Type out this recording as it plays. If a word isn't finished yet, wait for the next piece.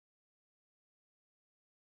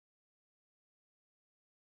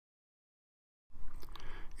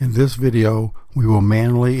In this video, we will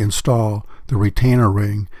manually install the retainer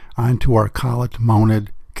ring onto our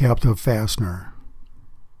collet-mounted captive fastener.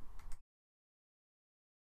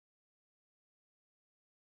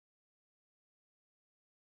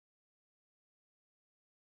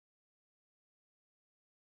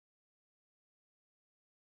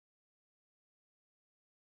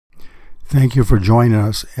 Thank you for joining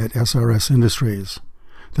us at SRS Industries.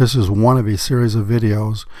 This is one of a series of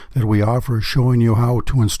videos that we offer showing you how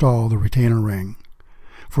to install the retainer ring.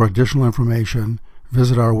 For additional information,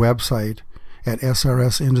 visit our website at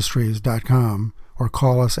srsindustries.com or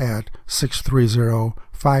call us at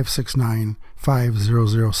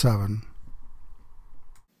 630-569-5007.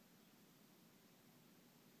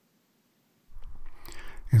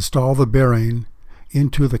 Install the bearing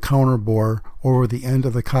into the counter bore over the end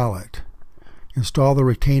of the collet. Install the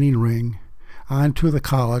retaining ring onto the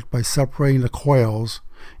collet by separating the coils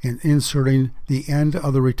and inserting the end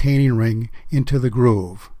of the retaining ring into the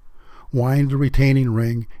groove. Wind the retaining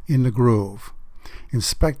ring in the groove.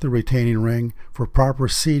 Inspect the retaining ring for proper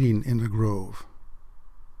seating in the groove.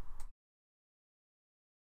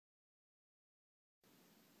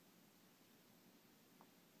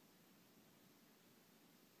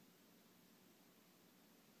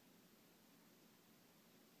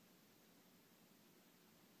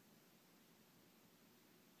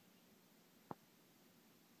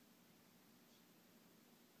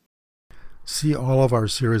 See all of our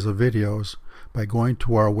series of videos by going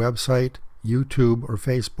to our website, YouTube, or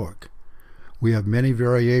Facebook. We have many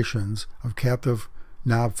variations of captive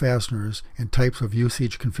knob fasteners and types of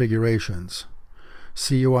usage configurations.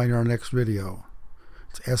 See you on our next video.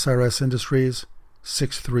 It's SRS Industries,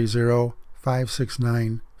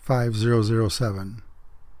 630-569-5007.